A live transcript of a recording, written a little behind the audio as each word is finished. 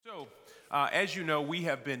As you know, we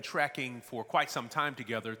have been tracking for quite some time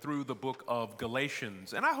together through the book of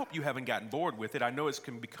Galatians, and I hope you haven't gotten bored with it. I know it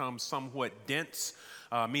can become somewhat dense,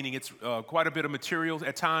 meaning it's quite a bit of material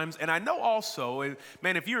at times. And I know also,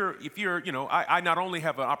 man, if you're, I not only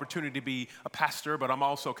have an opportunity to be a pastor, but I'm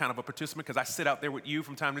also kind of a participant because I sit out there with you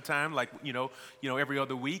from time to time, like every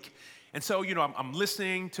other week. And so, I'm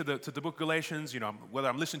listening to the book of Galatians, whether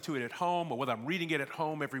I'm listening to it at home or whether I'm reading it at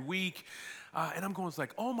home every week. And I'm going, it's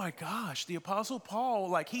like, oh my gosh, the Apostle Paul,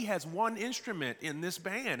 like he has one instrument in this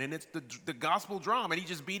band and it's the gospel drum and he's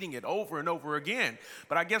just beating it over and over again.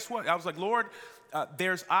 But I guess what? I was like, Lord,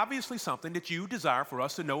 there's obviously something that you desire for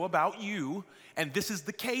us to know about you, and this is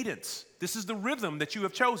the cadence. This is the rhythm that you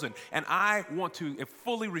have chosen, and I want to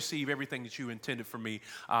fully receive everything that you intended for me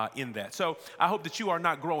in that. So I hope that you are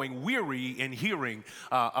not growing weary in hearing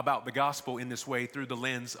about the gospel in this way through the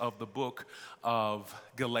lens of the book of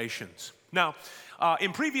Galatians. Now,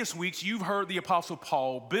 in previous weeks, you've heard the Apostle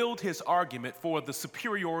Paul build his argument for the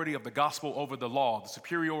superiority of the gospel over the law, the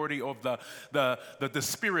superiority of the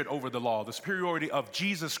Spirit over the law, the superiority of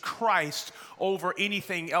Jesus Christ over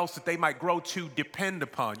anything else that they might grow to depend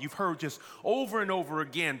upon. You've heard just over and over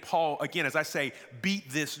again, Paul, again, as I say, beat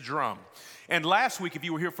this drum. And last week, if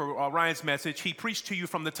you were here for Ryan's message, he preached to you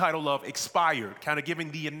from the title of Expired, kind of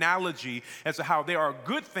giving the analogy as to how there are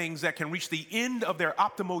good things that can reach the end of their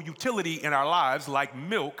optimal utility in our lives, like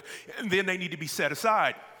milk, and then they need to be set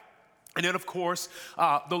aside. And then, of course,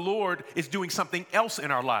 the Lord is doing something else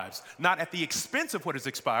in our lives, not at the expense of what has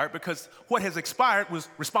expired, because what has expired was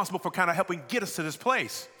responsible for kind of helping get us to this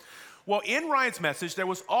place. Well, in Ryan's message, there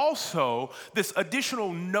was also this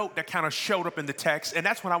additional note that kind of showed up in the text, and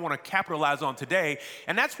that's what I want to capitalize on today.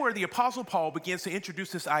 And that's where the Apostle Paul begins to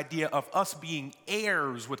introduce this idea of us being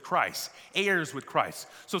heirs with Christ, heirs with Christ.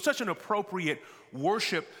 So such an appropriate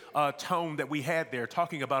worship tone that we had there,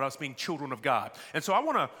 talking about us being children of God. And so I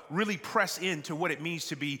want to really press into what it means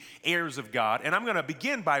to be heirs of God. And I'm going to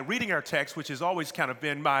begin by reading our text, which has always kind of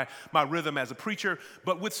been my rhythm as a preacher,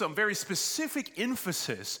 but with some very specific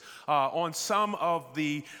emphasis on some of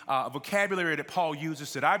the vocabulary that Paul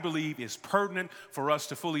uses that I believe is pertinent for us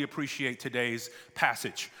to fully appreciate today's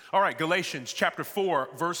passage. All right, Galatians chapter 4,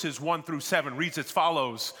 verses 1 through 7 reads as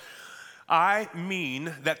follows. I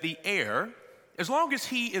mean that the heir, as long as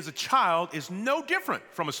he is a child, is no different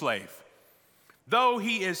from a slave. Though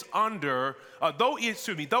he is though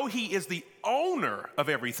he is the owner of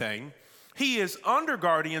everything, he is under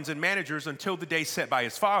guardians and managers until the day set by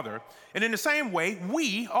his father. And in the same way,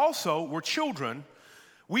 we also were children.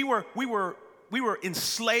 We were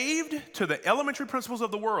enslaved to the elementary principles of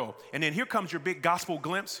the world. And then here comes your big gospel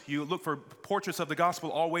glimpse. You look for portraits of the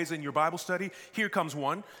gospel always in your Bible study. Here comes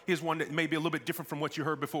one. Here's one that may be a little bit different from what you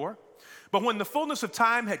heard before. But when the fullness of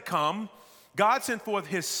time had come, God sent forth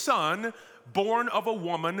his son, born of a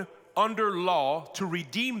woman, under law, to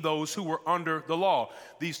redeem those who were under the law.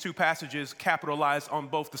 These two passages capitalize on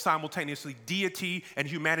both the simultaneously deity and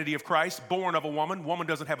humanity of Christ. Born of a woman. Woman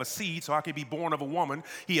doesn't have a seed, so how can he be born of a woman?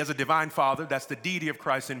 He has a divine father. That's the deity of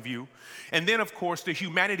Christ in view. And then, of course, the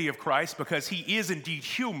humanity of Christ, because he is indeed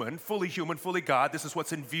human, fully God. This is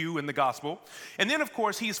what's in view in the gospel. And then, of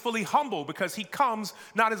course, he is fully humble because he comes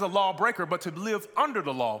not as a lawbreaker, but to live under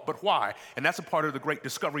the law. But why? And that's a part of the great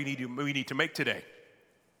discovery we need to make today.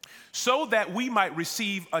 So that we might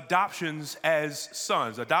receive adoption as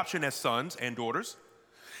sons and daughters.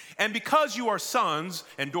 And because you are sons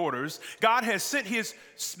and daughters, God has sent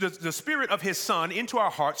the Spirit of his Son into our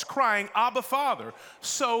hearts, crying, Abba, Father.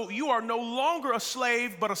 So you are no longer a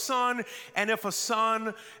slave, but a son. And if a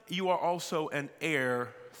son, you are also an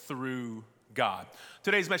heir through God.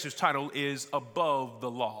 Today's message title is Above the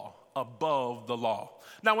Law. Above the law.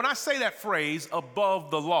 Now, when I say that phrase, above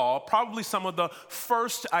the law, probably some of the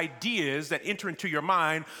first ideas that enter into your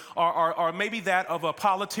mind are maybe that of a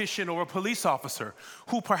politician or a police officer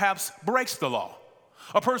who perhaps breaks the law.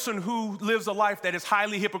 A person who lives a life that is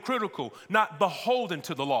highly hypocritical, not beholden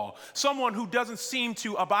to the law. Someone who doesn't seem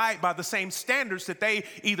to abide by the same standards that they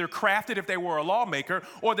either crafted if they were a lawmaker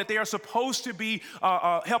or that they are supposed to be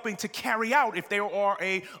helping to carry out if they are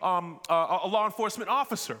a law enforcement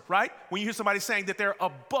officer, right? When you hear somebody saying that they're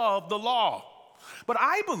above the law. But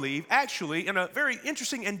I believe, actually, in a very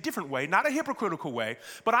interesting and different way, not a hypocritical way,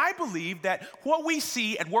 but I believe that what we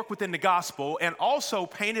see at work within the gospel and also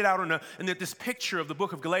painted out in this picture of the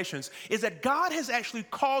book of Galatians is that God has actually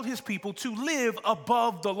called his people to live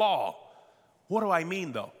above the law. What do I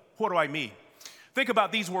mean, though? What do I mean? Think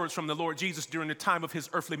about these words from the Lord Jesus during the time of his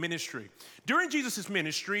earthly ministry. During Jesus'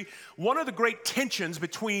 ministry, one of the great tensions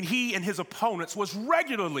between he and his opponents was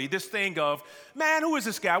regularly this thing of, man, who is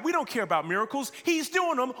this guy? We don't care about miracles. He's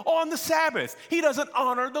doing them on the Sabbath. He doesn't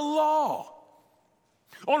honor the law.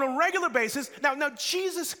 On a regular basis, now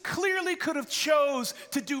Jesus clearly could have chose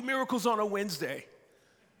to do miracles on a Wednesday.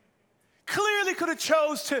 Clearly could have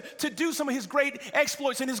chose to do some of his great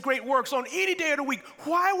exploits and his great works on any day of the week.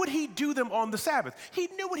 Why would he do them on the Sabbath? He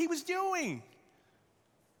knew what he was doing.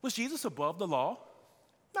 Was Jesus above the law?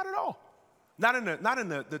 Not at all. Not in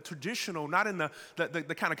the traditional, not in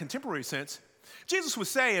the kind of contemporary sense. Jesus would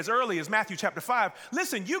say as early as Matthew chapter 5,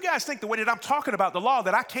 listen, you guys think the way that I'm talking about the law,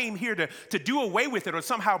 that I came here to do away with it or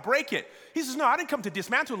somehow break it. He says, no, I didn't come to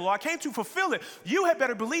dismantle the law. I came to fulfill it. You had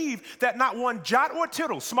better believe that not one jot or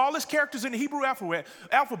tittle, smallest characters in the Hebrew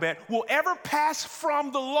alphabet, will ever pass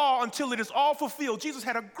from the law until it is all fulfilled. Jesus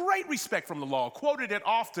had a great respect from the law, quoted it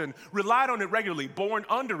often, relied on it regularly, born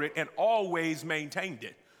under it, and always maintained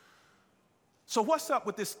it. So what's up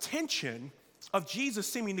with this tension of Jesus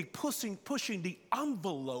seemingly pushing the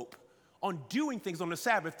envelope on doing things on the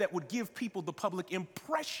Sabbath that would give people the public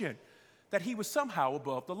impression that he was somehow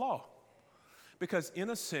above the law? Because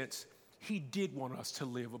in a sense, he did want us to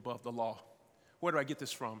live above the law. Where do I get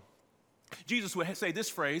this from? Jesus would say this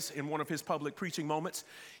phrase in one of his public preaching moments.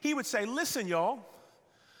 He would say, listen, y'all,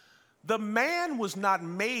 the man was not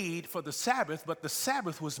made for the Sabbath, but the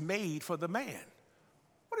Sabbath was made for the man.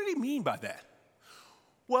 What did he mean by that?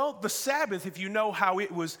 Well, the Sabbath, if you know how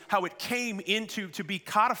it came into to be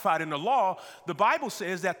codified in the law, the Bible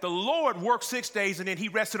says that the Lord worked 6 days and then he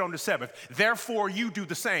rested on the seventh. Therefore, you do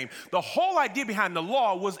the same. The whole idea behind the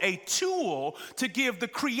law was a tool to give the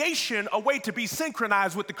creation a way to be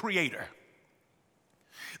synchronized with the Creator.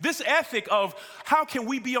 This ethic of how can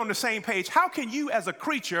we be on the same page? How can you as a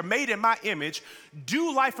creature made in my image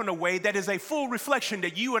do life in a way that is a full reflection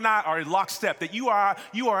that you and I are in lockstep, that you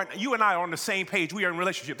and I are on the same page, we are in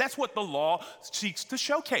relationship. That's what the law seeks to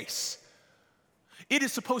showcase. It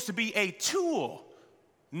is supposed to be a tool,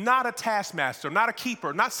 not a taskmaster, not a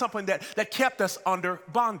keeper, not something that kept us under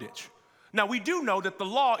bondage. Now, we do know that the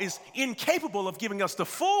law is incapable of giving us the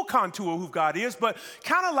full contour of who God is, but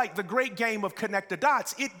kind of like the great game of connect the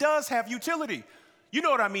dots, it does have utility. You know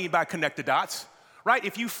what I mean by connect the dots, right?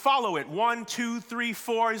 If you follow it, 1, 2, 3,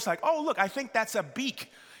 4, it's like, oh, look, I think that's a beak.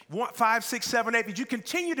 5, 6, 7, 8. But you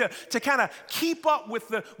continue to kind of keep up with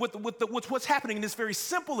what's happening in this very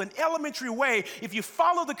simple and elementary way. If you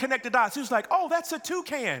follow the connected dots, it's like, oh, that's a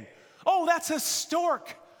toucan. Oh, that's a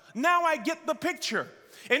stork. Now I get the picture.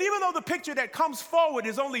 And even though the picture that comes forward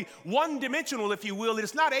is only one-dimensional, if you will,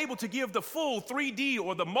 it's not able to give the full 3D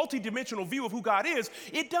or the multi-dimensional view of who God is,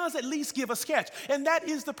 it does at least give a sketch. And that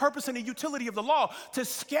is the purpose and the utility of the law, to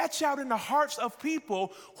sketch out in the hearts of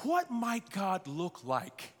people what might God look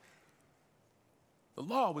like. The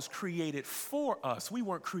law was created for us. We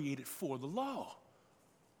weren't created for the law.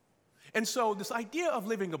 And so this idea of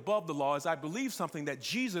living above the law is, I believe, something that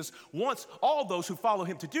Jesus wants all those who follow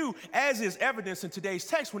him to do, as is evidenced in today's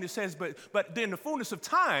text when it says, but in the fullness of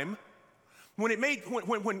time, when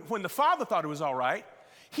the Father thought it was all right,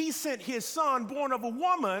 he sent his Son, born of a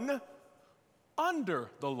woman, under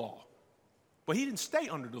the law. But he didn't stay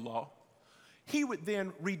under the law. He would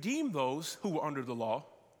then redeem those who were under the law,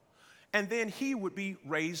 and then he would be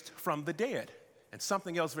raised from the dead. And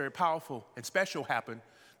something else very powerful and special happened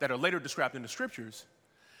that are later described in the scriptures,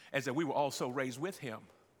 as that we were also raised with him.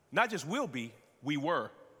 Not just will be, we were.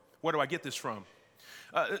 Where do I get this from?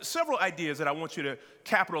 Several ideas that I want you to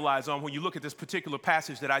capitalize on when you look at this particular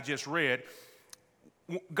passage that I just read.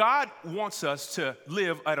 God wants us to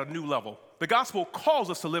live at a new level. The gospel calls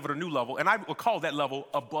us to live at a new level, and I will call that level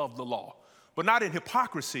above the law, but not in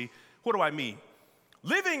hypocrisy. What do I mean?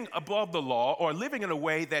 Living above the law, or living in a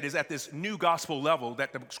way that is at this new gospel level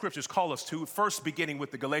that the scriptures call us to, first beginning with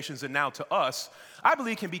the Galatians and now to us, I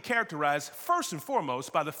believe can be characterized first and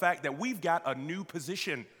foremost by the fact that we've got a new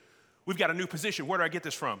position. We've got a new position. Where do I get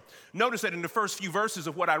this from? Notice that in the first few verses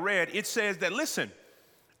of what I read, it says that, listen,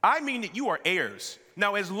 I mean that you are heirs.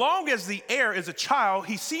 Now, as long as the heir is a child,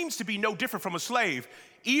 he seems to be no different from a slave,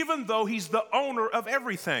 even though he's the owner of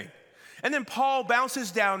everything. And then Paul bounces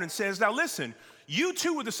down and says, now listen, you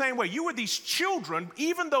too were the same way. You were these children,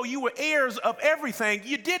 even though you were heirs of everything,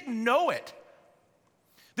 you didn't know it.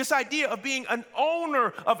 This idea of being an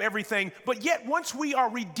owner of everything, but yet once we are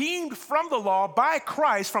redeemed from the law by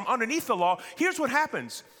Christ, from underneath the law, here's what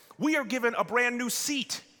happens. We are given a brand new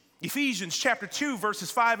seat. Ephesians chapter 2,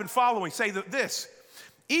 verses 5 and following say this.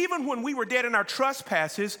 Even when we were dead in our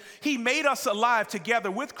trespasses, he made us alive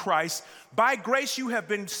together with Christ. By grace you have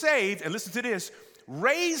been saved, and listen to this,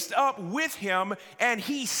 raised up with him, and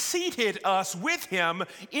he seated us with him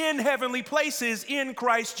in heavenly places in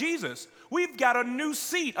Christ Jesus. We've got a new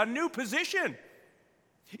seat, a new position.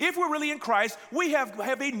 If we're really in Christ, we have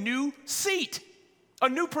a new seat, a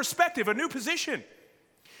new perspective, a new position.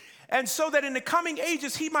 And so that in the coming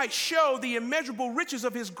ages, he might show the immeasurable riches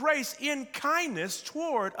of his grace in kindness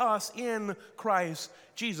toward us in Christ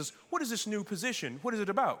Jesus. What is this new position? What is it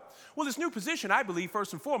about? Well, this new position, I believe,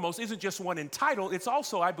 first and foremost, isn't just one in title. It's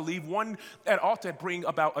also, I believe, one that ought to bring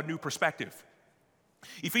about a new perspective.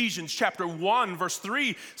 Ephesians chapter 1, verse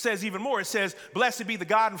 3 says even more. It says, "Blessed be the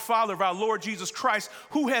God and Father of our Lord Jesus Christ,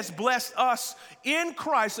 who has blessed us in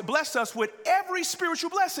Christ, blessed us with every spiritual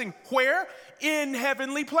blessing." Where? In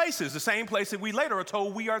heavenly places. The same place that we later are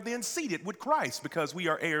told we are then seated with Christ because we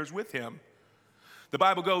are heirs with him. The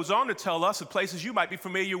Bible goes on to tell us of places you might be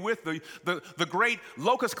familiar with, the great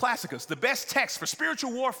Locus Classicus, the best text for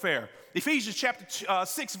spiritual warfare. Ephesians chapter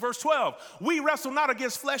 6, verse 12. "We wrestle not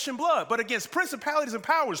against flesh and blood, but against principalities and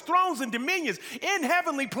powers, thrones and dominions in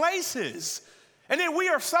heavenly places." And then we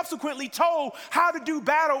are subsequently told how to do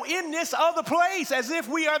battle in this other place as if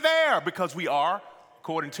we are there, because we are,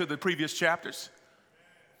 according to the previous chapters.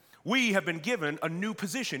 We have been given a new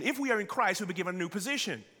position. If we are in Christ, we've been given a new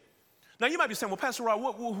position. Now, you might be saying, well, Pastor Rod,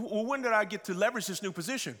 when did I get to leverage this new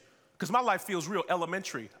position? Because my life feels real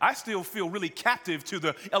elementary. I still feel really captive to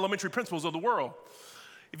the elementary principles of the world.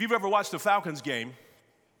 If you've ever watched a Falcons game,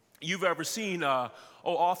 you've ever seen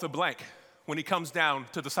Arthur Blank when he comes down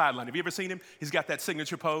to the sideline. Have you ever seen him? He's got that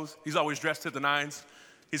signature pose. He's always dressed to the nines.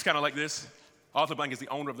 He's kind of like this. Arthur Blank is the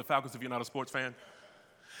owner of the Falcons, if you're not a sports fan.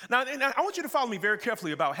 Now, I want you to follow me very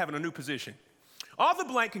carefully about having a new position. Arthur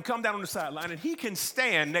Blank can come down on the sideline and he can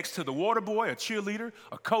stand next to the water boy, a cheerleader,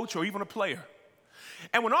 a coach, or even a player.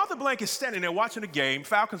 And when Arthur Blank is standing there watching the game,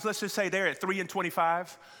 Falcons, let's just say they're at 3 and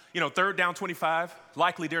 25, third down 25,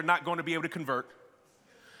 likely they're not going to be able to convert.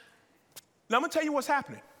 Now, I'm going to tell you what's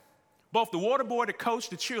happening. Both the water boy, the coach,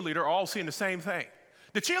 the cheerleader are all seeing the same thing.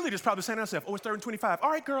 The cheerleader's probably saying to herself, "Oh, it's 3rd and 25.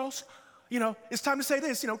 All right, girls, it's time to say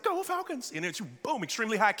this, go Falcons." And then, boom,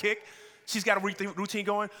 extremely high kick. She's got a routine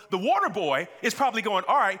going. The water boy is probably going,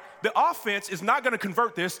 "All right, the offense is not going to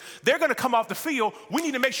convert this. They're going to come off the field. We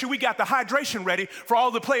need to make sure we got the hydration ready for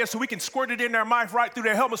all the players so we can squirt it in their mouth right through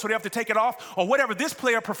their helmet so they have to take it off, or whatever this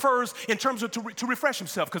player prefers in terms of to refresh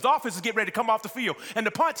himself, because the offense is getting ready to come off the field and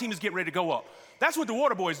the punt team is getting ready to go up." That's what the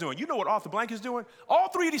water boy is doing. You know what Arthur Blank is doing? All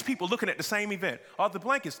three of these people looking at the same event. Arthur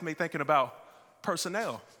Blank is thinking about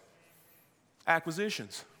personnel,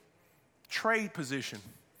 acquisitions, trade position,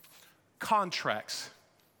 contracts,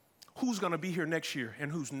 who's going to be here next year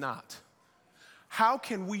and who's not. How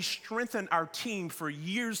can we strengthen our team for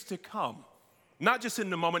years to come? Not just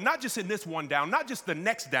in the moment, not just in this one down, not just the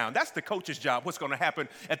next down. That's the coach's job, what's going to happen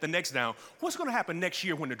at the next down. What's going to happen next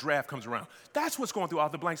year when the draft comes around? That's what's going through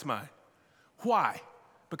Arthur Blank's mind. Why?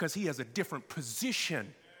 Because he has a different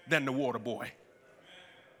position than the water boy.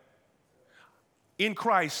 In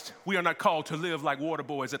Christ, we are not called to live like water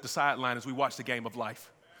boys at the sideline as we watch the game of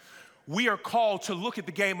life. We are called to look at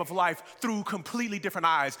the game of life through completely different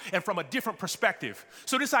eyes and from a different perspective.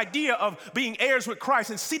 So this idea of being heirs with Christ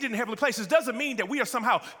and seated in heavenly places doesn't mean that we are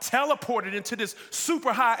somehow teleported into this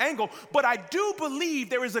super high angle, but I do believe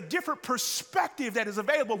there is a different perspective that is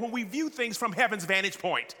available when we view things from heaven's vantage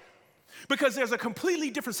point. Because there's a completely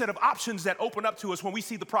different set of options that open up to us when we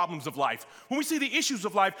see the problems of life. When we see the issues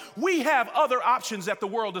of life, we have other options that the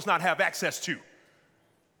world does not have access to.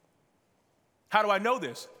 How do I know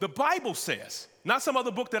this? The Bible says, not some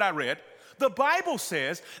other book that I read, the Bible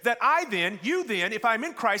says that you then, if I'm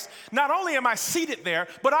in Christ, not only am I seated there,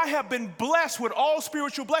 but I have been blessed with all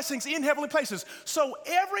spiritual blessings in heavenly places. So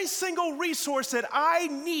every single resource that I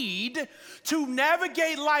need to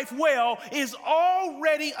navigate life well is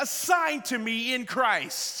already assigned to me in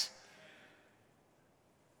Christ.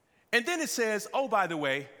 And then it says, oh, by the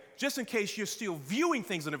way, just in case you're still viewing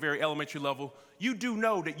things on a very elementary level, you do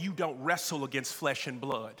know that you don't wrestle against flesh and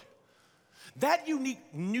blood. That unique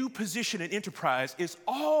new position and enterprise is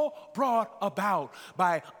all brought about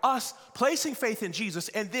by us placing faith in Jesus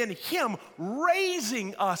and then him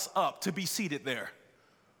raising us up to be seated there.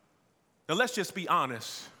 Now let's just be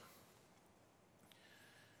honest.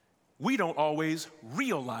 We don't always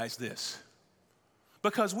realize this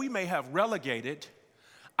because we may have relegated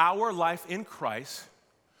our life in Christ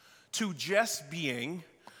to just being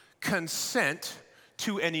consent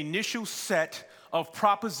to an initial set of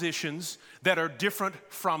propositions that are different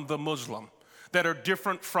from the Muslim, that are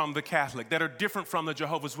different from the Catholic, that are different from the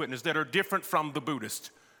Jehovah's Witness, that are different from the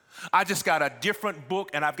Buddhist. I just got a different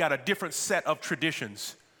book and I've got a different set of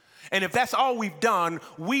traditions. And if that's all we've done,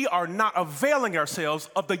 we are not availing ourselves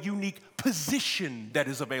of the unique position that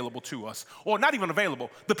is available to us. Or not even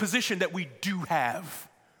available, the position that we do have.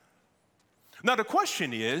 Now the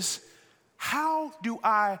question is, how do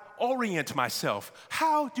I orient myself?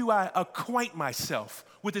 How do I acquaint myself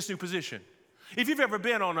with this new position? If you've ever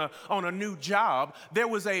been on a new job, there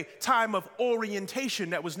was a time of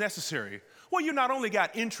orientation that was necessary. Well, you not only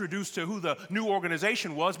got introduced to who the new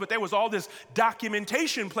organization was, but there was all this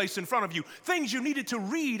documentation placed in front of you, things you needed to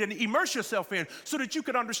read and immerse yourself in so that you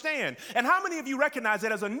could understand. And how many of you recognize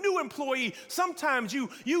that as a new employee, sometimes you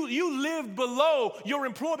lived below your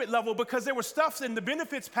employment level because there was stuff in the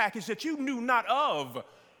benefits package that you knew not of?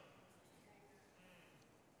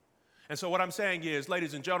 And so what I'm saying is,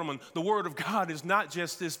 ladies and gentlemen, the Word of God is not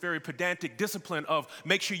just this very pedantic discipline of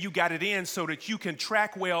make sure you got it in so that you can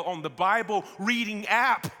track well on the Bible reading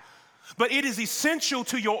app, but it is essential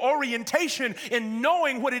to your orientation in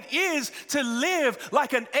knowing what it is to live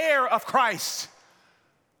like an heir of Christ.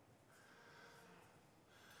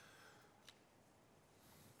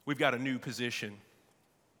 We've got a new position.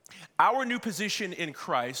 Our new position in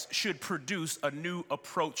Christ should produce a new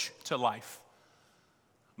approach to life.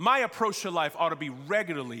 My approach to life ought to be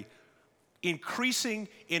regularly increasing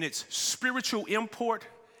in its spiritual import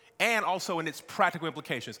and also in its practical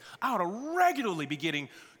implications. I ought to regularly be getting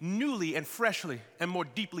newly and freshly and more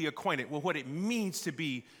deeply acquainted with what it means to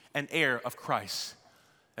be an heir of Christ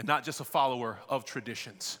and not just a follower of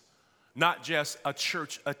traditions, not just a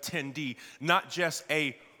church attendee, not just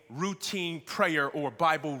a routine prayer or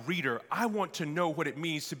Bible reader. I want to know what it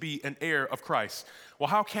means to be an heir of Christ. Well,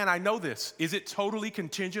 how can I know this? Is it totally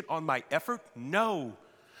contingent on my effort? No.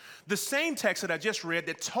 The same text that I just read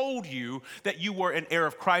that told you that you were an heir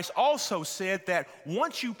of Christ also said that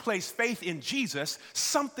once you place faith in Jesus,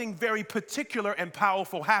 something very particular and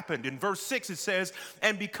powerful happened. In verse 6 it says,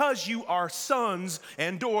 and because you are sons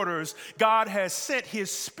and daughters, God has sent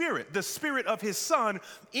his Spirit, the Spirit of his Son,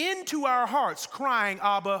 into our hearts, crying,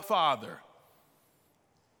 Abba, Father.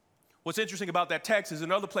 What's interesting about that text is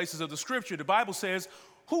in other places of the scripture, the Bible says,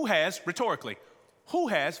 who has, rhetorically, who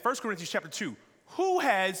has, 1 Corinthians chapter 2, who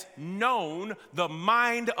has known the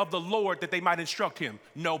mind of the Lord that they might instruct him?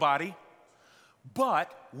 Nobody.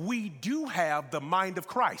 But we do have the mind of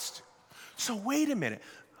Christ. So wait a minute.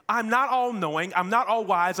 I'm not all knowing, I'm not all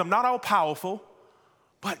wise, I'm not all powerful,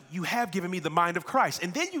 but you have given me the mind of Christ.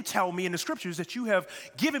 And then you tell me in the scriptures that you have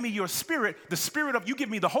given me your Spirit, you give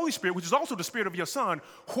me the Holy Spirit, which is also the Spirit of your Son,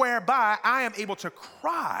 whereby I am able to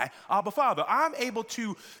cry, Abba, Father. I'm able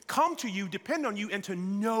to come to you, depend on you, and to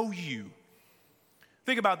know you.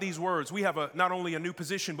 Think about these words. We have not only a new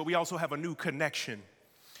position, but we also have a new connection.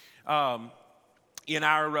 In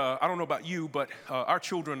our, I don't know about you, but our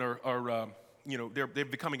children are they're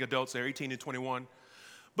becoming adults. They're 18 and 21.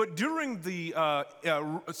 But during the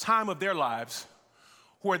time of their lives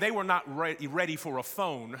where they were not ready for a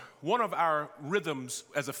phone, one of our rhythms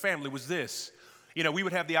as a family was this. You know, we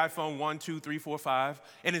would have the iPhone 1, 2, 3, 4, 5,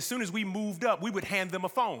 and as soon as we moved up, we would hand them a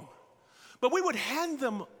phone. But we would hand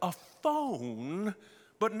them a phone,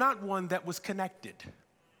 but not one that was connected.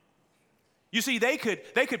 You see, they could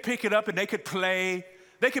pick it up and they could play.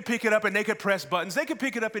 They could pick it up and they could press buttons. They could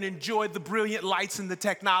pick it up and enjoy the brilliant lights and the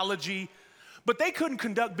technology, but they couldn't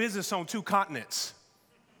conduct business on 2 continents.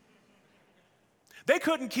 They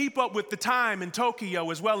couldn't keep up with the time in Tokyo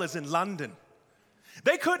as well as in London.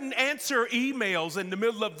 They couldn't answer emails in the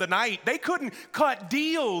middle of the night. They couldn't cut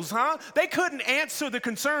deals, They couldn't answer the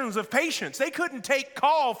concerns of patients. They couldn't take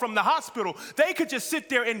call from the hospital. They could just sit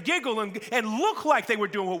there and giggle and look like they were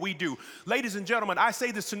doing what we do. Ladies and gentlemen, I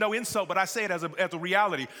say this to no insult, but I say it as a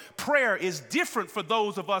reality. Prayer is different for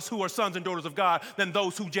those of us who are sons and daughters of God than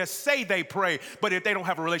those who just say they pray, but if they don't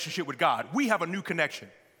have a relationship with God. We have a new connection.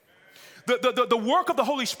 The work of the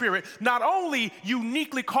Holy Spirit not only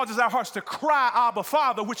uniquely causes our hearts to cry, Abba,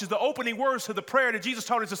 Father, which is the opening words to the prayer that Jesus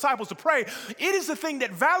taught his disciples to pray, it is the thing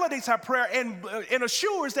that validates our prayer and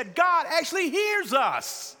assures that God actually hears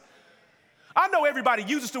us. I know everybody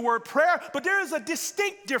uses the word prayer, but there is a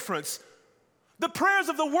distinct difference. The prayers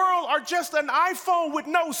of the world are just an iPhone with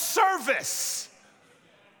no service.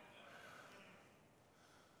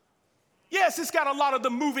 Yes, it's got a lot of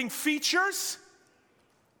the moving features,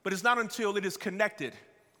 but it's not until it is connected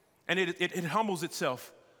and it humbles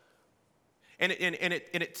itself and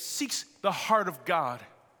it seeks the heart of God.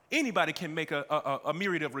 Anybody can make a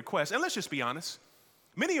myriad of requests. And let's just be honest.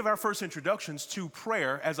 Many of our first introductions to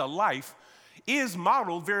prayer as a life is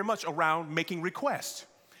modeled very much around making requests.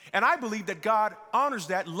 And I believe that God honors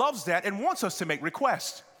that, loves that, and wants us to make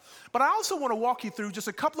requests. But I also want to walk you through just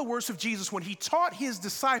a couple of words of Jesus when he taught his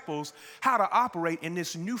disciples how to operate in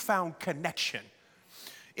this newfound connection.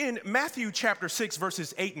 In Matthew chapter 6,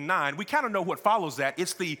 verses 8 and 9, we kind of know what follows that.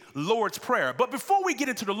 It's the Lord's Prayer. But before we get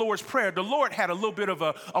into the Lord's Prayer, the Lord had a little bit of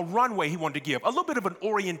a runway he wanted to give, a little bit of an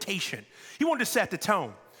orientation. He wanted to set the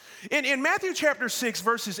tone. In Matthew chapter 6,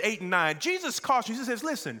 verses 8 and 9, Jesus cautions, he says,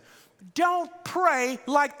 listen, don't pray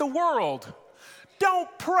like the world. Don't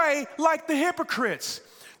pray like the hypocrites.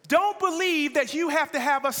 Don't believe that you have to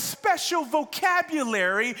have a special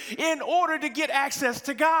vocabulary in order to get access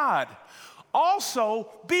to God. Also,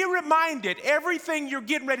 be reminded, everything you're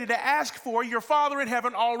getting ready to ask for, your Father in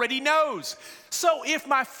heaven already knows. So if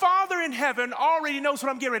my Father in heaven already knows what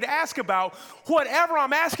I'm getting ready to ask about, whatever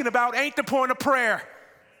I'm asking about ain't the point of prayer.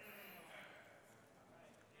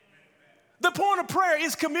 The point of prayer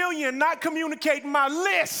is communion, not communicating my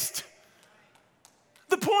list.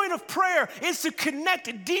 The point of prayer is to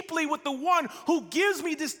connect deeply with the one who gives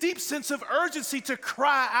me this deep sense of urgency to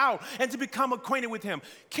cry out and to become acquainted with him.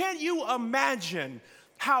 Can you imagine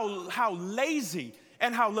how lazy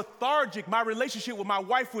and how lethargic my relationship with my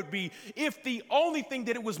wife would be if the only thing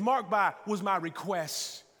that it was marked by was my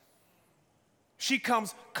requests? She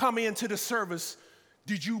come into the service,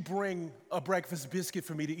 did you bring a breakfast biscuit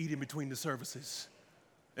for me to eat in between the services?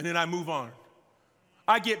 And then I move on.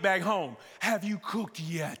 I get back home. Have you cooked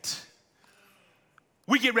yet?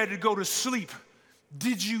 We get ready to go to sleep.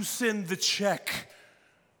 Did you send the check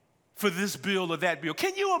for this bill or that bill?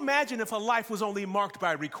 Can you imagine if a life was only marked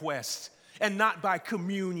by requests and not by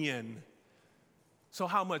communion? So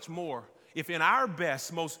how much more if in our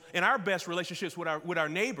best relationships with our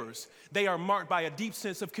neighbors, they are marked by a deep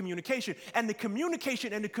sense of communication. And the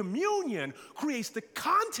communication and the communion creates the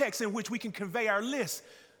context in which we can convey our list.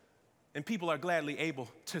 And people are gladly able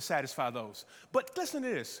to satisfy those. But listen to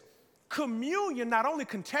this. Communion not only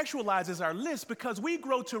contextualizes our list because we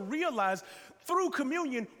grow to realize through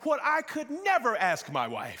communion what I could never ask my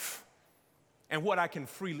wife and what I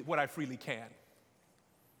freely can.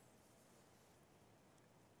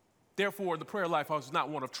 Therefore, the prayer life is not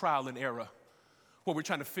one of trial and error, where we're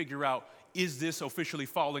trying to figure out, is this officially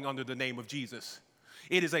falling under the name of Jesus?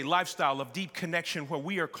 It is a lifestyle of deep connection where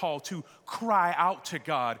we are called to cry out to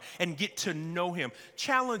God and get to know him.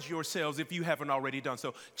 Challenge yourselves if you haven't already done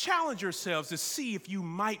so. Challenge yourselves to see if you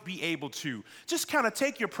might be able to. Just kind of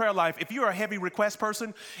take your prayer life, if you're a heavy request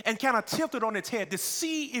person, and kind of tilt it on its head to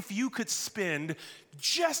see if you could spend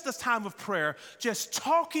just a time of prayer just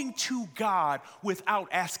talking to God without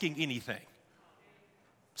asking anything.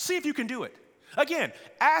 See if you can do it. Again,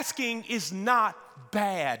 asking is not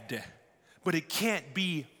bad. But it can't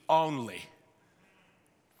be only.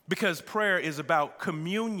 Because prayer is about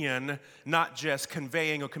communion, not just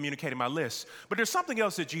conveying or communicating my list. But there's something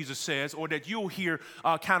else that Jesus says, or that you'll hear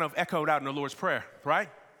kind of echoed out in the Lord's Prayer, right?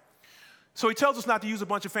 So he tells us not to use a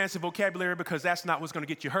bunch of fancy vocabulary because that's not what's going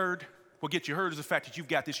to get you heard. What gets you heard is the fact that you've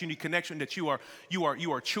got this unique connection, that you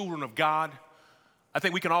are children of God. I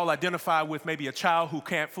think we can all identify with maybe a child who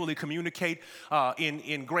can't fully communicate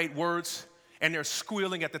in great words. And they're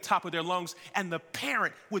squealing at the top of their lungs, and the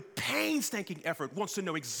parent, with painstaking effort, wants to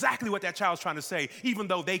know exactly what that child's trying to say, even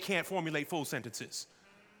though they can't formulate full sentences.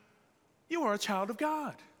 You are a child of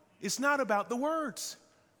God. It's not about the words.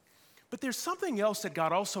 But there's something else that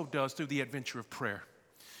God also does through the adventure of prayer.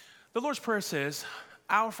 The Lord's Prayer says,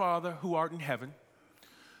 Our Father who art in heaven,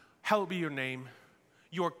 hallowed be your name.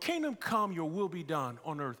 Your kingdom come, your will be done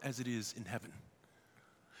on earth as it is in heaven.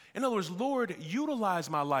 In other words, Lord, utilize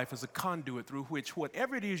my life as a conduit through which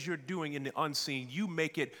whatever it is you're doing in the unseen, you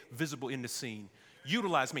make it visible in the seen.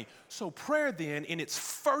 Utilize me. So prayer then, in its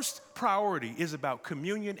first priority, is about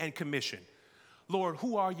communion and commission. Lord,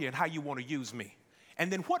 who are you and how you want to use me?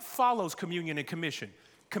 And then what follows communion and commission?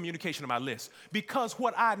 Communication of my list. Because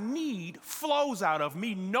what I need flows out of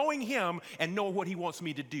me knowing him and knowing what he wants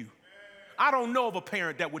me to do. I don't know of a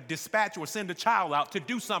parent that would dispatch or send a child out to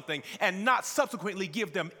do something and not subsequently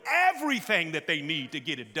give them everything that they need to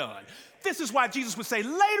get it done. This is why Jesus would say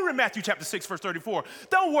later in Matthew chapter 6, verse 34,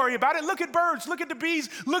 don't worry about it. Look at birds, look at the bees,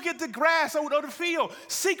 look at the grass or the field.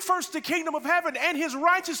 Seek first the kingdom of heaven and his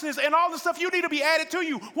righteousness, and all the stuff you need to be added to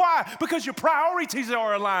you. Why? Because your priorities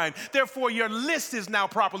are aligned. Therefore, your list is now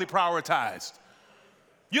properly prioritized.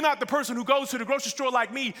 You're not the person who goes to the grocery store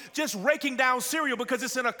like me, just raking down cereal because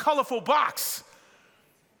it's in a colorful box.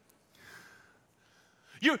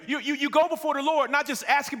 You go before the Lord, not just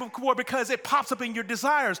asking for it because it pops up in your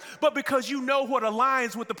desires, but because you know what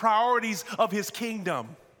aligns with the priorities of his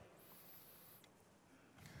kingdom.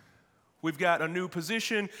 We've got a new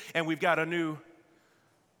position and we've got a new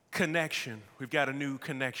connection. We've got a new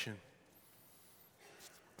connection.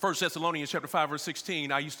 1 Thessalonians chapter 5, verse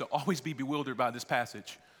 16, I used to always be bewildered by this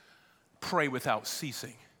passage. Pray without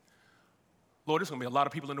ceasing. Lord, there's going to be a lot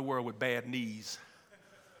of people in the world with bad knees.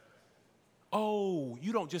 Oh,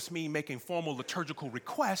 you don't just mean making formal liturgical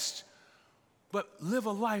requests, but live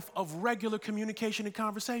a life of regular communication and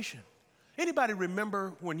conversation. Anybody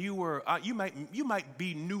remember when you were, you might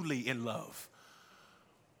be newly in love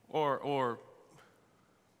or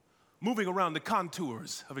moving around the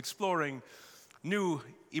contours of exploring new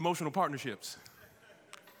emotional partnerships.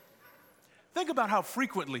 Think about how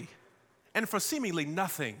frequently and for seemingly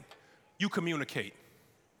nothing you communicate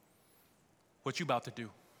what you about to do.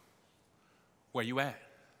 Where you at?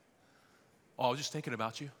 Oh, I was just thinking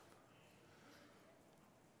about you.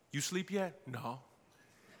 You sleep yet? No.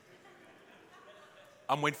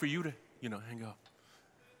 I'm waiting for you to, hang up.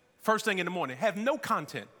 First thing in the morning, have no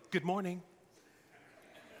content. Good morning.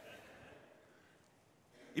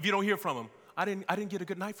 If you don't hear from them, I didn't get a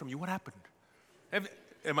good night from you. What happened?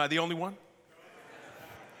 Am I the only one?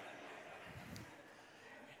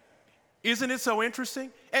 Isn't it so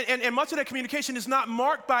interesting? And much of that communication is not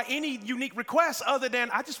marked by any unique requests other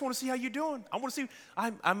than, I just want to see how you're doing. I want to see,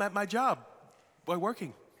 I'm at my job, boy,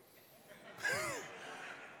 working.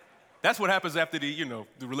 That's what happens after the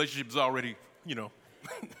relationship is already,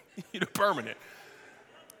 permanent.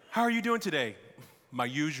 How are you doing today? My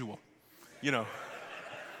usual,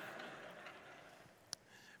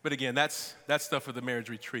 But again, that's stuff for the marriage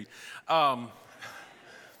retreat.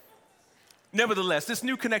 Nevertheless, this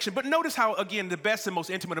new connection, but notice how, again, the best and most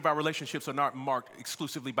intimate of our relationships are not marked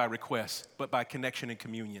exclusively by requests, but by connection and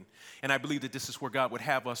communion. And I believe that this is where God would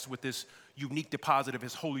have us with this unique deposit of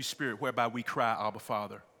his Holy Spirit, whereby we cry, Abba,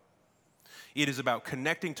 Father. It is about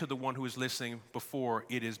connecting to the one who is listening before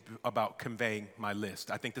it is about conveying my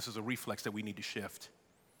list. I think this is a reflex that we need to shift.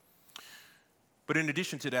 But in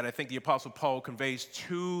addition to that, I think the Apostle Paul conveys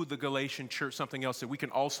to the Galatian church something else that we can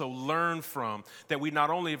also learn from, that we not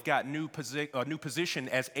only have got new position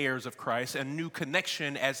as heirs of Christ, and new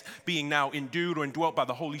connection as being now endued or indwelt by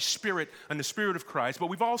the Holy Spirit and the Spirit of Christ, but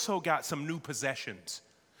we've also got some new possessions.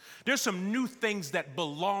 There's some new things that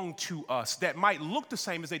belong to us that might look the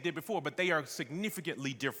same as they did before, but they are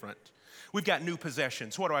significantly different. We've got new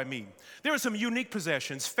possessions. What do I mean? There are some unique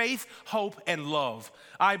possessions. Faith, hope, and love,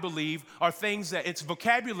 I believe, are things that it's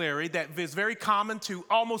vocabulary that is very common to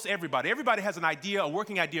almost everybody. Everybody has an idea, a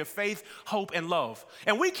working idea of faith, hope, and love.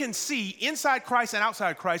 And we can see inside Christ and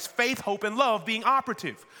outside Christ, faith, hope, and love being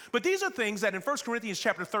operative. But these are things that in 1 Corinthians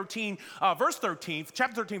chapter 13, verse 13,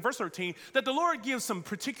 that the Lord gives some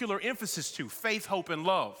particular emphasis to: faith, hope, and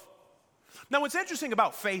love. Now, what's interesting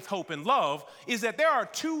about faith, hope, and love is that there are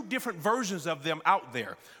two different versions of them out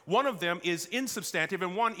there. One of them is insubstantive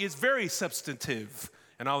and one is very substantive,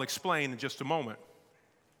 and I'll explain in just a moment.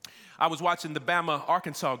 I was watching the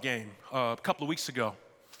Bama-Arkansas game a couple of weeks ago,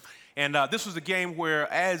 and this was a game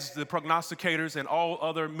where, as the prognosticators and all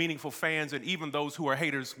other meaningful fans and even those who are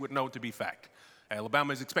haters would know to be fact,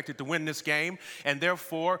 Alabama is expected to win this game, and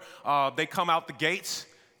therefore they come out the gates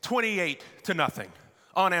 28-0.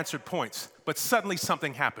 Unanswered points, but suddenly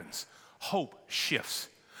something happens. Hope shifts.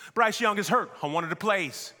 Bryce Young is hurt on one of the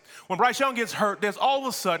plays. When Bryce Young gets hurt, there's all of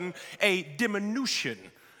a sudden a diminution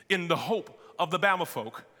in the hope of the Bama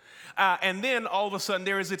folk. And then all of a sudden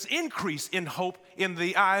there is this increase in hope in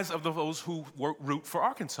the eyes of those who root for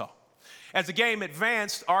Arkansas. As the game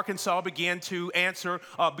advanced, Arkansas began to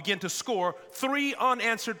score 3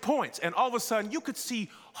 unanswered points. And all of a sudden you could see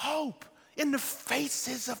hope in the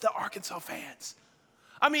faces of the Arkansas fans.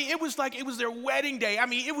 I mean, it was like it was their wedding day. I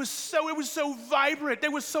mean, it was so vibrant. They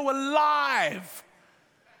were so alive.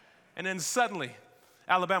 And then suddenly,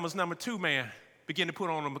 Alabama's number 2 man began to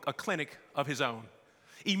put on a clinic of his own.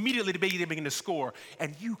 Immediately, they began to score,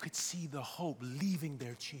 and you could see the hope leaving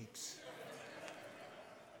their cheeks.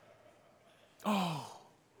 Oh,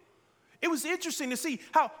 it was interesting to see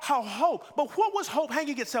how hope, but what was hope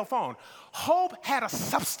hanging itself on? Hope had a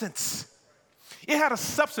substance. It had a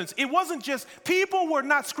substance. It wasn't just, people were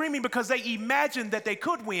not screaming because they imagined that they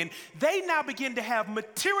could win. They now began to have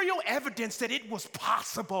material evidence that it was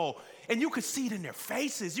possible. And you could see it in their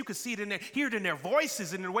faces. You could see it hear it in their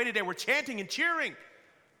voices, in the way that they were chanting and cheering.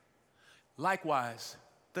 Likewise,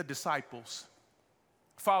 the disciples,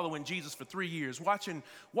 following Jesus for 3 years, watching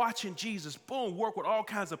Jesus, boom, work with all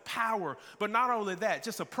kinds of power. But not only that,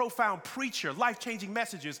 just a profound preacher, life-changing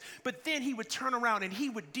messages. But then he would turn around and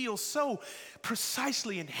he would deal so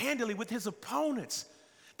precisely and handily with his opponents.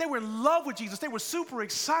 They were in love with Jesus. They were super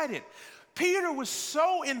excited. Peter was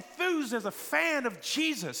so enthused as a fan of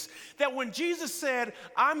Jesus that when Jesus said,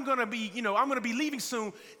 I'm going to be leaving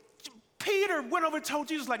soon, Peter went over and told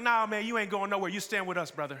Jesus, like, nah, man, you ain't going nowhere. You're staying with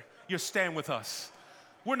us, brother. You're staying with us.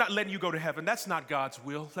 We're not letting you go to heaven. That's not God's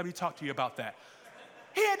will. Let me talk to you about that.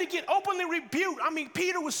 He had to get openly rebuked. I mean,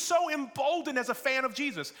 Peter was so emboldened as a fan of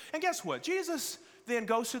Jesus. And guess what? Jesus then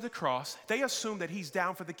goes to the cross. They assume that he's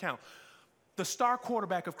down for the count. The star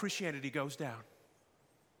quarterback of Christianity goes down.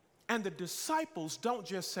 And the disciples don't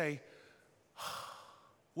just say,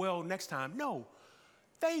 well, next time. No,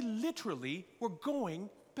 they literally were going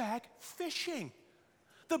back fishing.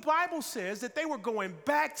 The Bible says that they were going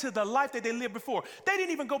back to the life that they lived before. They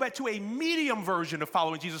didn't even go back to a medium version of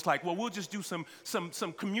following Jesus, like, well, we'll just do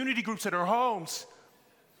some community groups at our homes.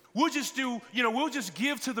 We'll just we'll just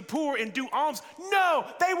give to the poor and do alms. No,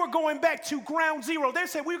 they were going back to ground zero. They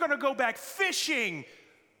said, we're going to go back fishing.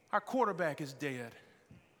 Our quarterback is dead.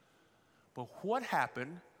 But what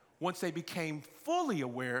happened once they became fully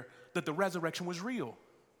aware that the resurrection was real?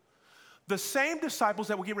 The same disciples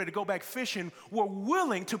that were getting ready to go back fishing were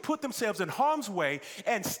willing to put themselves in harm's way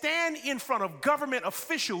and stand in front of government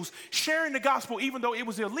officials sharing the gospel even though it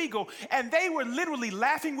was illegal. And they were literally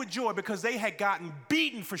laughing with joy because they had gotten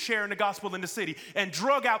beaten for sharing the gospel in the city and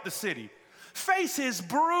drug out the city. Faces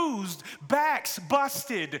bruised, backs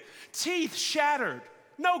busted, teeth shattered.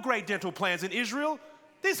 No great dental plans in Israel.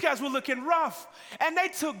 These guys were looking rough. And they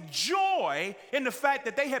took joy in the fact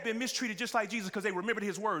that they had been mistreated just like Jesus because they remembered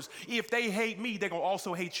his words. If they hate me, they're going to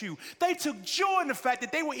also hate you. They took joy in the fact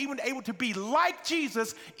that they were even able to be like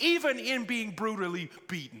Jesus, even in being brutally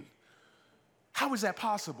beaten. How is that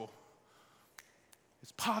possible?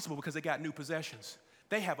 It's possible because they got new possessions.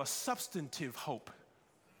 They have a substantive hope.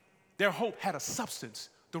 Their hope had a substance.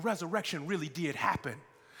 The resurrection really did happen.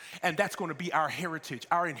 And that's going to be our heritage,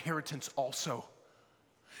 our inheritance also.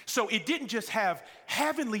 So it didn't just have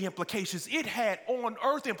heavenly implications, it had on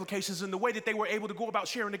earth implications in the way that they were able to go about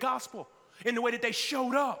sharing the gospel, in the way that they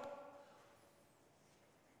showed up.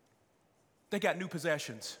 They got new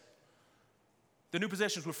possessions. The new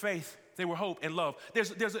possessions were faith, they were hope and love.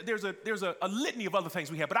 There's a litany of other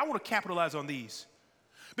things we have, but I want to capitalize on these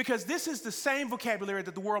because this is the same vocabulary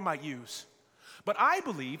that the world might use. But I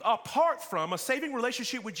believe, apart from a saving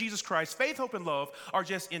relationship with Jesus Christ, faith, hope, and love are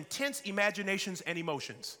just intense imaginations and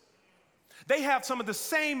emotions. They have some of the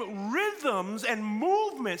same rhythms and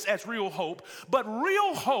movements as real hope, but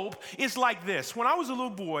real hope is like this. When I was a little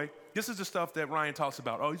boy, this is the stuff that Ryan talks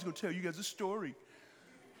about. Oh, he's going to tell you guys a story.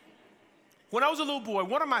 When I was a little boy,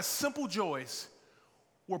 one of my simple joys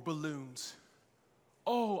were balloons.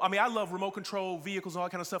 Oh, I mean, I love remote control vehicles and all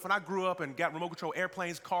that kind of stuff. And I grew up and got remote control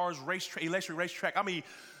airplanes, cars, electric racetrack. I mean,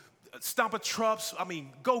 stomper trucks. I mean,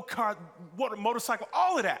 go-kart, motorcycle,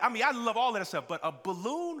 all of that. I mean, I love all of that stuff. But a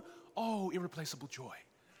balloon, oh, irreplaceable joy.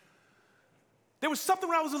 There was something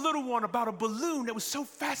when I was a little one about a balloon that was so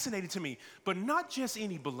fascinating to me. But not just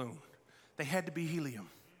any balloon. They had to be helium.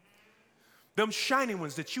 Them shiny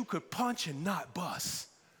ones that you could punch and not bust.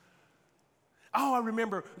 Oh, I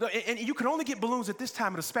remember, and you could only get balloons at this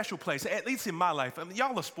time at a special place, at least in my life. I mean,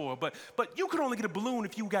 y'all are spoiled, but you could only get a balloon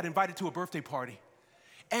if you got invited to a birthday party,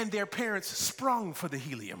 and their parents sprung for the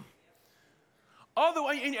helium.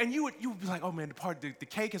 Otherwise, and you would be like, oh man, the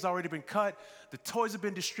cake has already been cut, the toys have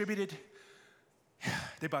been distributed,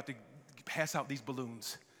 they're about to pass out these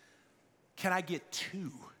balloons. Can I get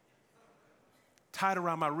two? Tied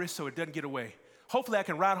around my wrist so it doesn't get away. Hopefully I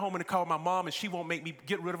can ride home in the car with my mom and she won't make me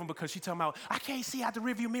get rid of them because she's talking about, I can't see out the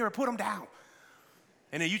rearview mirror, put them down.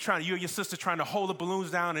 And then you and your sister trying to hold the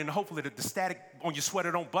balloons down and hopefully the static on your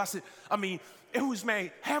sweater don't bust it. I mean,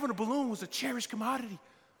 having a balloon was a cherished commodity.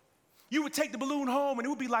 You would take the balloon home and it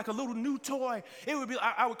would be like a little new toy. It would be,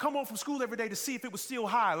 I would come home from school every day to see if it was still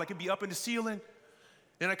high, like it'd be up in the ceiling.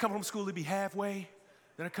 Then I'd come home from school, it'd be halfway.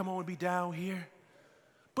 Then I'd come home and be down here.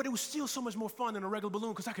 But it was still so much more fun than a regular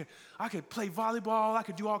balloon because I could play volleyball, I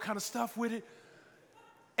could do all kind of stuff with it.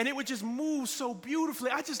 And it would just move so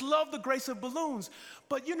beautifully. I just love the grace of balloons.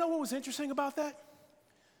 But you know what was interesting about that?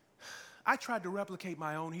 I tried to replicate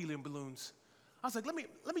my own helium balloons. I was like, let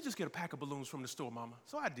me just get a pack of balloons from the store, Mama.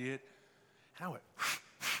 So I did. And I went,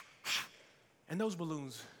 and those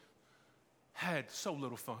balloons had so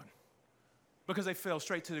little fun because they fell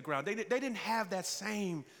straight to the ground. They didn't have that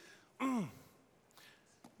same,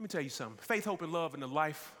 Let me tell you something. Faith, hope, and love in the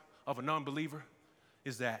life of a non-believer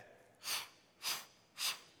is that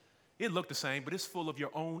it looked the same, but it's full of your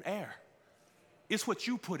own air. It's what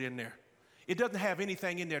you put in there. It doesn't have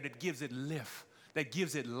anything in there that gives it lift, that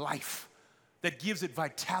gives it life, that gives it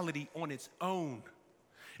vitality on its own.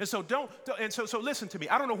 And so so listen to me.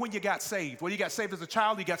 I don't know when you got saved. Whether you got saved as a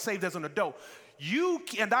child, you got saved as an adult. You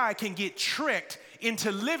and I can get tricked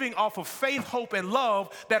into living off of faith, hope, and love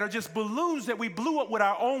that are just balloons that we blew up with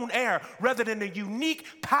our own air rather than the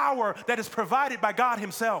unique power that is provided by God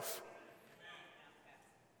himself.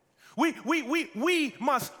 We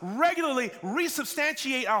must regularly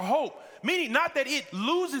resubstantiate our hope, meaning not that it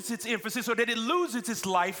loses its emphasis or that it loses its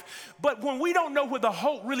life, but when we don't know where the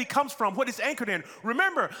hope really comes from, what it's anchored in.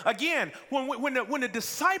 Remember, again, when the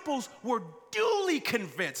disciples were duly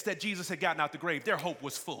convinced that Jesus had gotten out the grave, their hope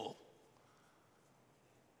was full.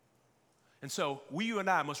 And so you and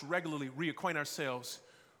I must regularly reacquaint ourselves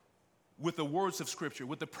with the words of Scripture,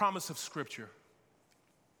 with the promise of Scripture,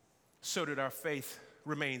 so that our faith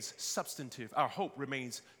remains substantive, our hope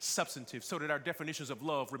remains substantive, so that our definitions of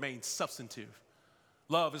love remain substantive.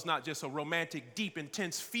 Love is not just a romantic, deep,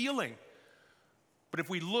 intense feeling, but if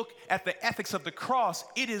we look at the ethics of the cross,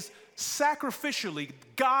 it is sacrificially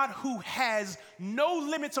God, who has no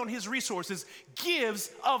limits on his resources, gives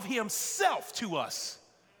of himself to us.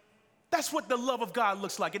 That's what the love of God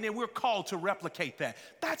looks like, and then we're called to replicate that.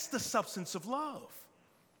 That's the substance of love.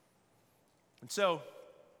 And so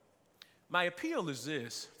my appeal is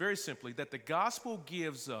this, very simply, that the gospel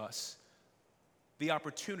gives us the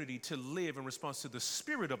opportunity to live in response to the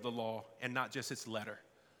spirit of the law and not just its letter.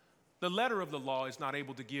 The letter of the law is not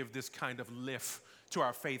able to give this kind of lift to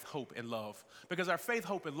our faith, hope, and love, because our faith,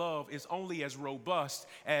 hope, and love is only as robust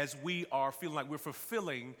as we are feeling like we're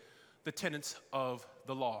fulfilling the tenets of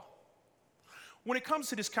the law. When it comes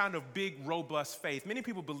to this kind of big, robust faith, many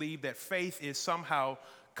people believe that faith is somehow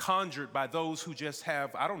conjured by those who just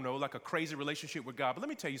have, I don't know, like a crazy relationship with God. But let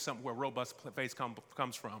me tell you something where robust faith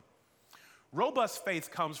comes from. Robust faith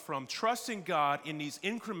comes from trusting God in these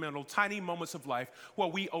incremental, tiny moments of life where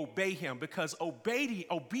we obey him, because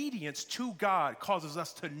obedience to God causes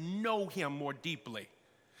us to know him more deeply.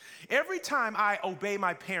 Every time I obey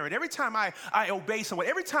my parent, every time I obey someone,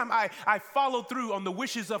 every time I follow through on the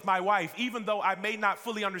wishes of my wife, even though I may not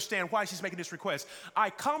fully understand why she's making this request,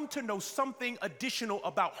 I come to know something additional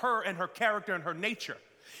about her and her character and her nature.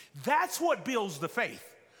 That's what builds the faith.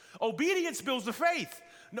 Obedience builds the faith.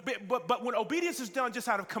 But when obedience is done just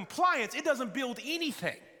out of compliance, it doesn't build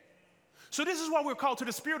anything. So this is why we're called to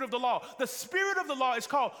the spirit of the law. The spirit of the law is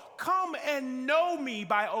called, come and know me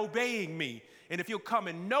by obeying me. And if you'll come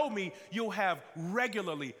and know me, you'll have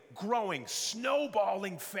regularly growing,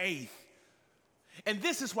 snowballing faith. And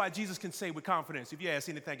this is why Jesus can say with confidence, if you ask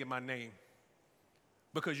anything in my name,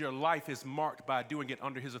 because your life is marked by doing it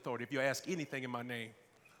under his authority. If you ask anything in my name,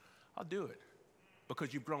 I'll do it,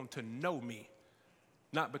 because you've grown to know me,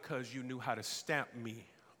 not because you knew how to stamp me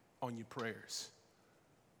on your prayers.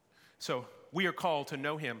 So we are called to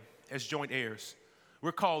know him as joint heirs.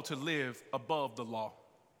 We're called to live above the law,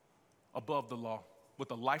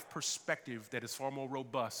 with a life perspective that is far more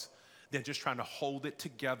robust than just trying to hold it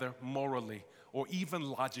together morally or even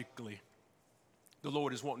logically. The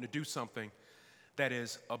Lord is wanting to do something that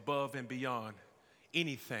is above and beyond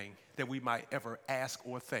anything that we might ever ask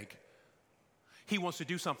or think. He wants to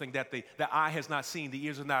do something that the eye has not seen, the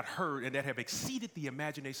ears have not heard, and that have exceeded the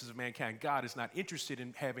imaginations of mankind. God is not interested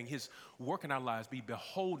in having his work in our lives be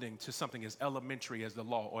beholden to something as elementary as the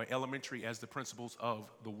law or elementary as the principles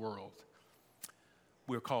of the world.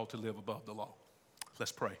 We're called to live above the law.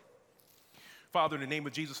 Let's pray. Father, in the name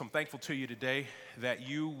of Jesus, I'm thankful to you today that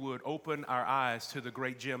you would open our eyes to the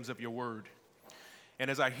great gems of your word. And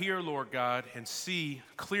as I hear, Lord God, and see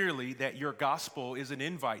clearly that your gospel is an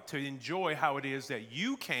invite to enjoy how it is that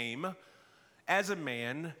you came as a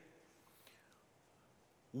man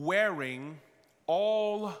wearing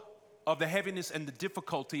all of the heaviness and the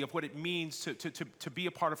difficulty of what it means to be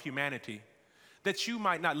a part of humanity, that you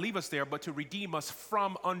might not leave us there, but to redeem us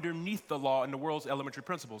from underneath the law and the world's elementary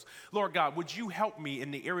principles. Lord God, would you help me in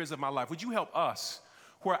the areas of my life? Would you help us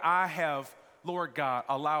where I have, Lord God,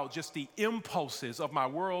 allow just the impulses of my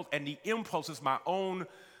world and the impulses of my own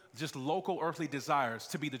just local earthly desires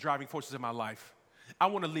to be the driving forces of my life. I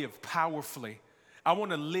want to live powerfully. I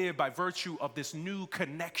want to live by virtue of this new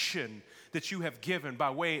connection that you have given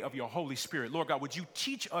by way of your Holy Spirit. Lord God, would you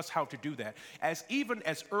teach us how to do that? Even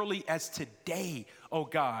as early as today, oh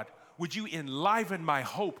God, would you enliven my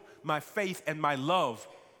hope, my faith, and my love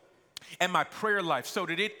and my prayer life, so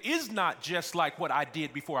that it is not just like what I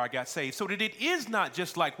did before I got saved, so that it is not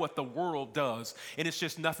just like what the world does, and it's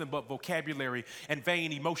just nothing but vocabulary and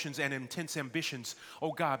vain emotions and intense ambitions,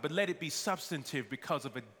 oh God, but let it be substantive because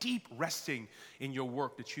of a deep resting in your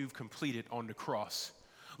work that you've completed on the cross.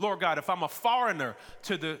 Lord God, if I'm a foreigner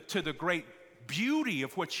to the great beauty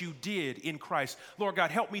of what you did in Christ. Lord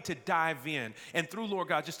God, help me to dive in. And through, Lord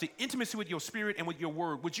God, just the intimacy with your spirit and with your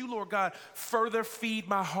word, would you, Lord God, further feed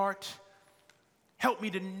my heart? Help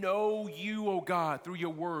me to know you, oh God, through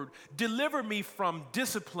your word. Deliver me from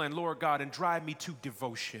discipline, Lord God, and drive me to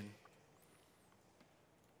devotion,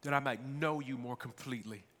 that I might know you more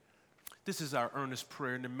completely. This is our earnest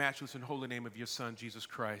prayer in the matchless and holy name of your Son, Jesus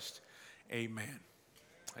Christ. Amen.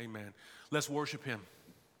 Amen. Let's worship him.